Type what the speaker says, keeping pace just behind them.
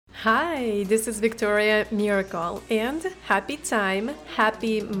Hi, this is Victoria Miracle and Happy Time,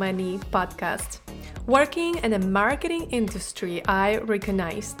 Happy Money podcast. Working in the marketing industry, I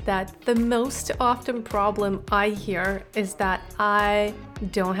recognize that the most often problem I hear is that I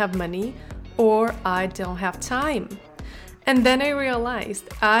don't have money or I don't have time. And then I realized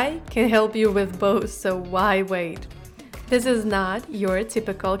I can help you with both, so why wait? This is not your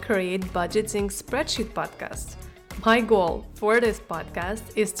typical create budgeting spreadsheet podcast. My goal for this podcast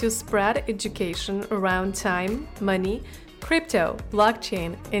is to spread education around time, money, crypto,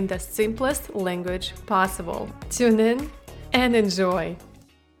 blockchain in the simplest language possible. Tune in and enjoy.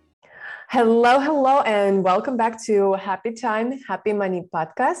 Hello, and welcome back to Happy Time, Happy Money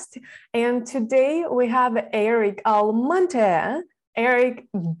podcast. And today we have Eric Almonte. Eric,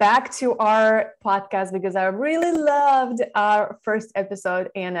 back to our podcast because I really loved our first episode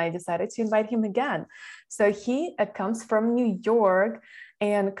and I decided to invite him again. So he comes from New York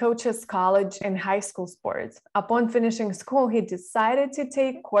and coaches college and high school sports. Upon finishing school, he decided to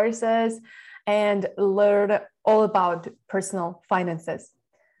take courses and learn all about personal finances.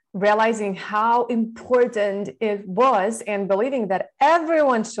 Realizing how important it was and believing that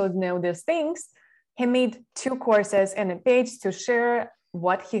everyone should know these things, he made 2 courses and a page to share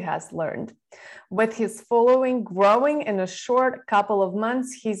what he has learned. With his following growing in a short couple of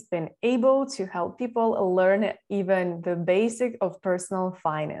months, he's been able to help people learn even the basic of personal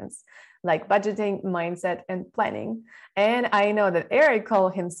finance, like budgeting, mindset, and planning. And I know that Eric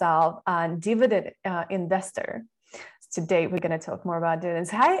called himself a dividend investor. Today, we're going to talk more about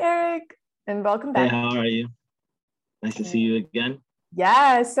dividends. Hi, Eric, and welcome back. Hey, how are you? Nice to see you again.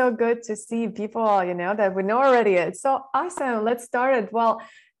 Yeah, it's so good to see people, that we know already. It's so awesome. Let's start it. Well,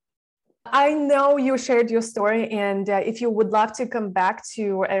 I know you shared your story, and if you would love to come back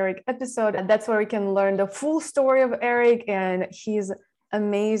to Eric episode, that's where we can learn the full story of Eric and his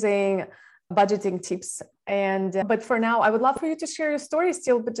amazing budgeting tips. And but for now, I would love for you to share your story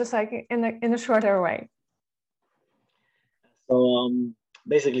still, but just like in a shorter way. So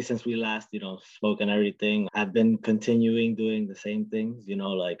basically since we last, spoke and everything, I've been continuing doing the same things,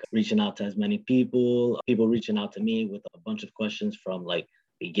 like reaching out to as many people reaching out to me with a bunch of questions from like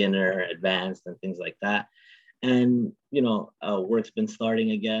beginner, advanced, and things like that. And, work's been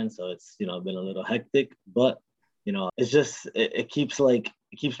starting again. So it's, been a little hectic, but, it's just, it keeps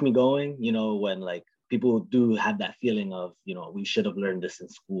me going, when like people do have that feeling of, we should have learned this in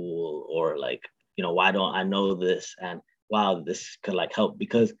school, or like, why don't I know this? And wow, this could like help,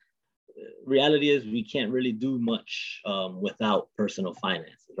 because reality is we can't really do much without personal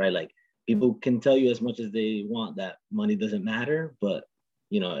finances, right? Like people can tell you as much as they want that money doesn't matter, but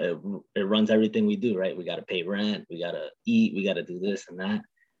it runs everything we do, right? We got to pay rent, we got to eat, we got to do this and that,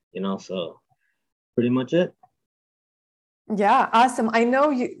 so pretty much it. Yeah, awesome. I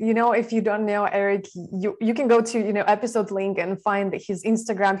know if you don't know Eric, you can go to episode link and find his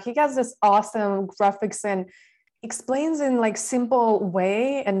Instagram. He has this awesome graphics and explains in like simple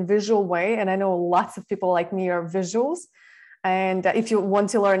way and visual way. And I know lots of people like me are visuals. And if you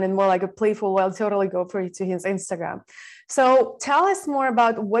want to learn in more like a playful way, I'll totally go for to his Instagram. So tell us more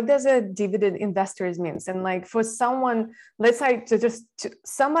about what does a dividend investors means? And like for someone, let's say to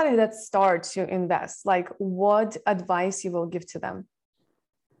somebody that starts to invest, like what advice you will give to them?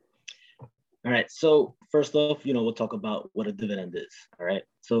 All right. So first off, we'll talk about what a dividend is. All right.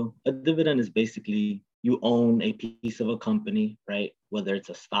 So a dividend is basically you own a piece of a company, right? Whether it's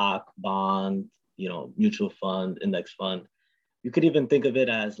a stock, bond, mutual fund, index fund. You could even think of it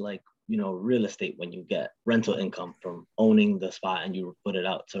as like, real estate, when you get rental income from owning the spot and you put it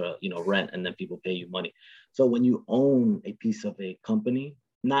out to, rent, and then people pay you money. So when you own a piece of a company,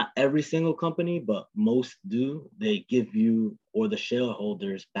 not every single company, but most do, they give you or the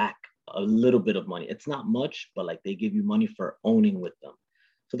shareholders back a little bit of money. It's not much, but like they give you money for owning with them.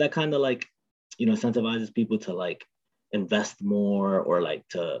 So that kind of like, incentivizes people to like invest more or like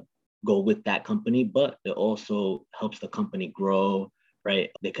to go with that company, but it also helps the company grow, right?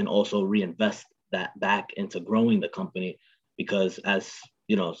 They can also reinvest that back into growing the company, because as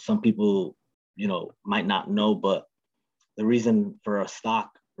some people, might not know, but the reason for a stock,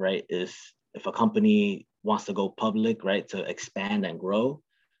 right, is if a company wants to go public, right, to expand and grow,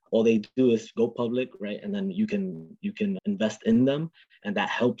 all they do is go public, right? And then you can invest in them, and that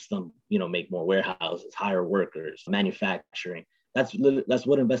helps them, make more warehouses, hire workers, manufacturing. That's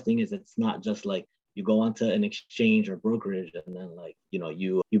what investing is. It's not just like you go onto an exchange or brokerage and then like,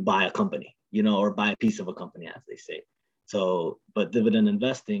 you buy a company, or buy a piece of a company, as they say. So, but dividend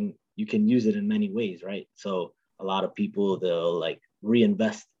investing, you can use it in many ways, right? So a lot of people, they'll like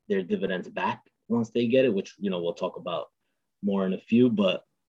reinvest their dividends back once they get it, which, we'll talk about more in a few, but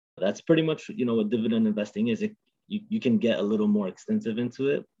that's pretty much, what dividend investing is. You can get a little more extensive into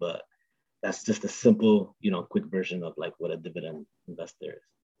it, but that's just a simple, quick version of like what a dividend investor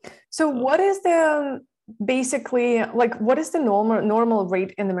is. So what is the basically like what is the normal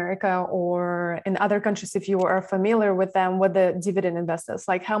rate in America or in other countries, if you are familiar with them, with the dividend investors?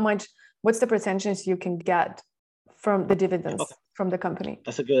 Like what's the percentage you can get from the dividends from the company?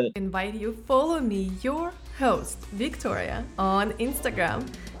 That's a good. Invite you follow me, your host Victoria, on Instagram.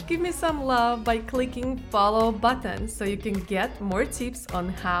 Give me some love by clicking follow button so you can get more tips on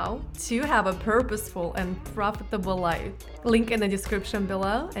how to have a purposeful and profitable life. Link in the description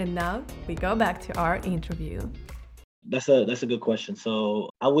below. And now we go back to our interview. That's a good question. So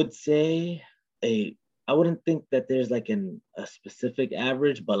I would say I wouldn't think that there's like a specific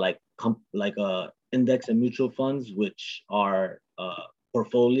average, but like index and mutual funds, which are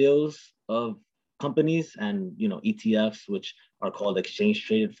portfolios of companies, and ETFs, which are called exchange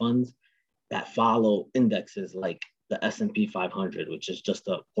traded funds, that follow indexes like the S&P 500, which is just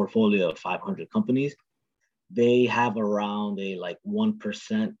a portfolio of 500 companies. They have around a like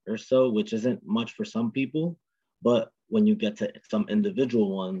 1% or so, which isn't much for some people, but when you get to some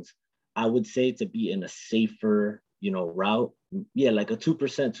individual ones, I would say to be in a safer route, like a 2%,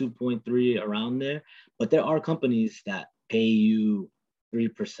 2.3 around there. But there are companies that pay you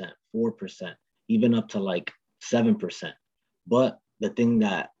 3%, 4%, even up to like 7%. But the thing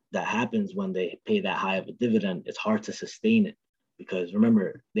that happens when they pay that high of a dividend, it's hard to sustain it, because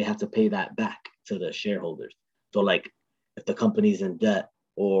remember, they have to pay that back to the shareholders. So like if the company's in debt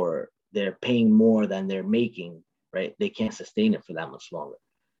or they're paying more than they're making, right, they can't sustain it for that much longer.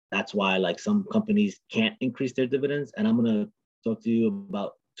 That's why like some companies can't increase their dividends. And I'm going to talk to you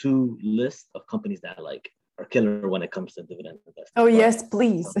about 2 lists of companies that like are killer when it comes to dividend investing. Oh, yes,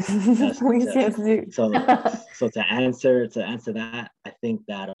 please. Yes, do. So to answer that, I think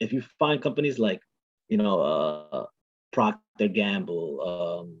that if you find companies like, Procter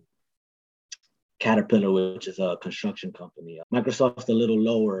Gamble, Caterpillar, which is a construction company, Microsoft's a little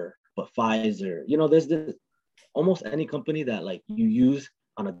lower, but Pfizer, there's this almost any company that like you use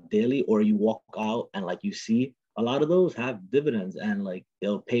on a daily or you walk out and like you see, a lot of those have dividends and like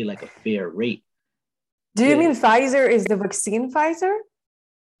they'll pay like a fair rate. Do you mean Pfizer is the vaccine Pfizer?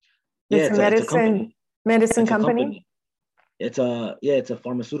 Yeah, it's a medicine company. It's a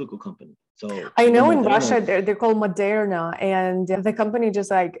pharmaceutical company. So I know in Russia they're called Moderna, and the company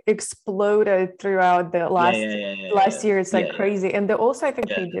just like exploded throughout the last year. It's like crazy, and they also I think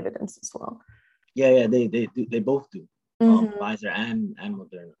pay dividends as well. Yeah, they both do. Pfizer and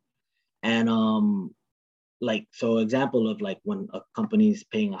Moderna, and like, so example of like when a company's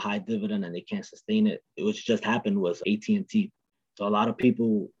paying a high dividend and they can't sustain it, which just happened, was AT&T. So a lot of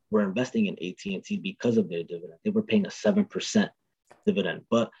people were investing in AT&T because of their dividend. They were paying a 7% dividend.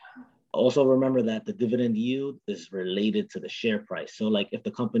 But also remember that the dividend yield is related to the share price. So like if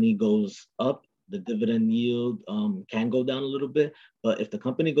the company goes up, the dividend yield can go down a little bit. But if the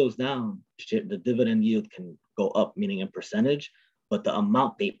company goes down, the dividend yield can go up, meaning in percentage, but the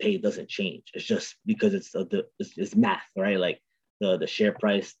amount they pay doesn't change. It's just because it's math, right? Like the share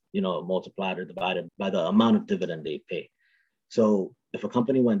price, multiplied or divided by the amount of dividend they pay. So if a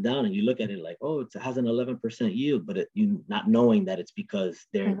company went down and you look at it like, oh, it has an 11% yield, but you not knowing that it's because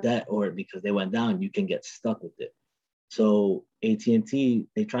they're in debt or because they went down, you can get stuck with it. So AT&T,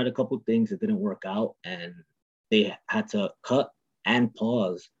 they tried a couple of things, it didn't work out, and they had to cut and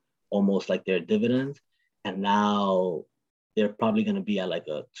pause almost like their dividends. And now they're probably going to be at like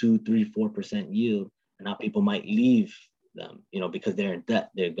a 2, 3, 4% yield. And now people might leave them, because they're in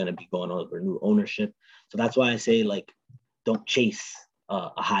debt. They're going to be going over new ownership. So that's why I say like, don't chase a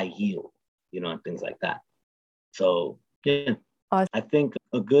high yield, and things like that. So yeah, I think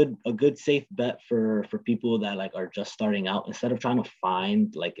a good safe bet for people that like are just starting out, instead of trying to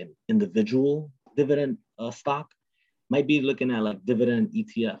find like an individual dividend stock, might be looking at like dividend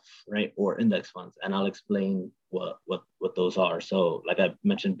ETFs, right, or index funds, and I'll explain what those are. So like I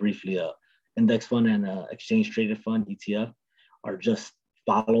mentioned briefly, a index fund and a exchange traded fund, ETF, are just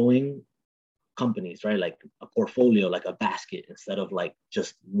following companies, right? Like a portfolio, like a basket, instead of like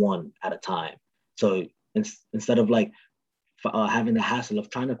just one at a time. So instead of like having the hassle of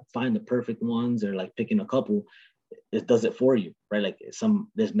trying to find the perfect ones or like picking a couple, it does it for you, right? Like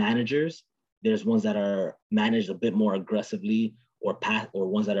there's managers, there's ones that are managed a bit more aggressively, or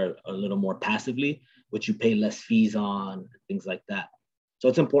ones that are a little more passively, which you pay less fees on, things like that. So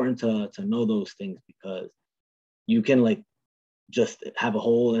it's important to know those things, because you can like just have a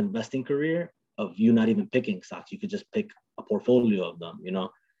whole investing career of you not even picking stocks. You could just pick a portfolio of them,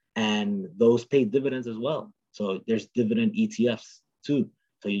 and those pay dividends as well. So there's dividend ETFs too.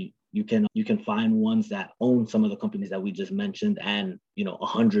 So you can find ones that own some of the companies that we just mentioned, and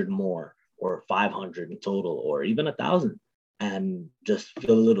 100 more, or 500 in total, or even 1,000, and just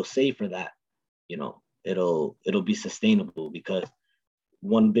feel a little safer that it'll be sustainable. Because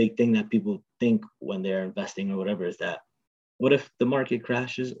one big thing that people think when they're investing or whatever is that, what if the market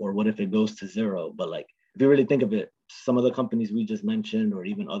crashes, or what if it goes to zero? But like, if you really think of it, some of the companies we just mentioned, or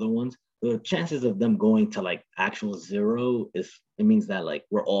even other ones, the chances of them going to like actual zero it means that like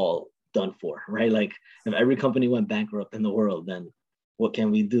we're all done for, right? Like, if every company went bankrupt in the world, then what can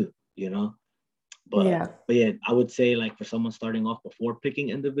we do, But yeah, I would say, like, for someone starting off, before picking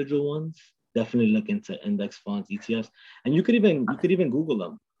individual ones, definitely look into index funds, ETFs, and you could even Google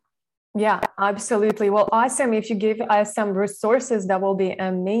them. Yeah, absolutely. Well, awesome. If you give us some resources, that will be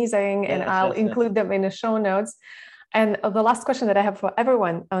amazing. And I'll include them in the show notes. And the last question that I have for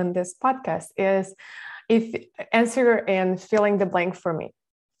everyone on this podcast is, answer and fill in the blank for me.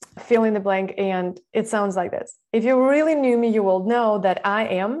 Fill in the blank. And it sounds like this. If you really knew me, you will know that I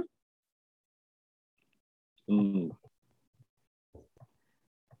am.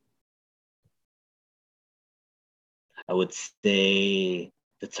 I would say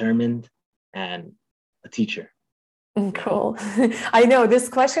determined and a teacher. Cool. I know this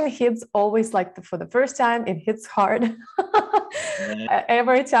question hits always, like, for the first time, it hits hard.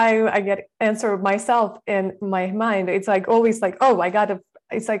 Every time I get answer myself in my mind, it's like always like, oh,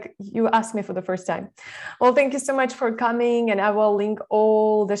 it's like you asked me for the first time. Well, thank you so much for coming. And I will link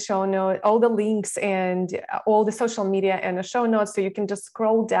all the show notes, all the links, and all the social media and the show notes. So you can just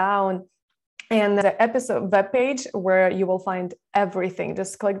scroll down and the episode webpage where you will find everything.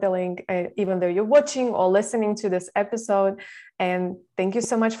 Just click the link, even though you're watching or listening to this episode. And thank you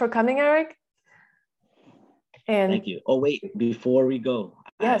so much for coming, Eric. And thank you. Oh, wait, before we go,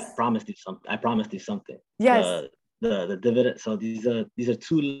 yes, I promised you something. Yes. The dividend. So these are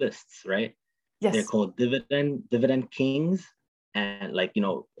two lists, right? Yes. They're called dividend kings, and like,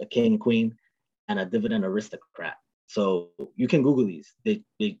 a king, queen, and a dividend aristocrat. So you can Google these. They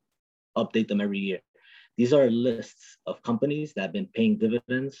update them every year. These are lists of companies that have been paying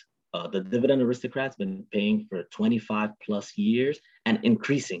dividends. The dividend aristocrats been paying for 25 plus years and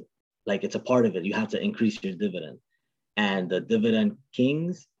increasing. Like, it's a part of it. You have to increase your dividend. And the dividend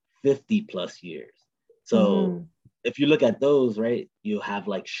kings, 50 plus years. So if you look at those, right, you have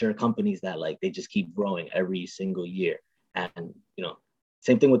like sure companies that like they just keep growing every single year. And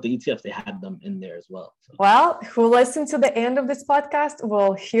same thing with the ETFs, they have them in there as well. So. Well, who listened to the end of this podcast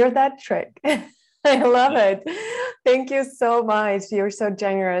will hear that trick. I love it. Thank you so much. You're so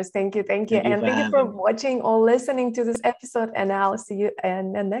generous. Thank you. And thank you for watching or listening to this episode. And I'll see you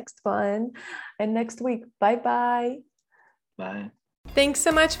in the next one and next week. Bye-bye. Bye. Thanks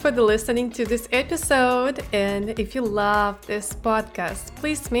so much for listening to this episode. And if you love this podcast,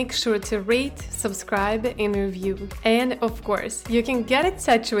 please make sure to rate, subscribe, and review. And of course, you can get in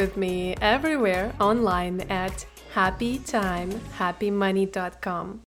touch with me everywhere online at happytimehappymoney.com.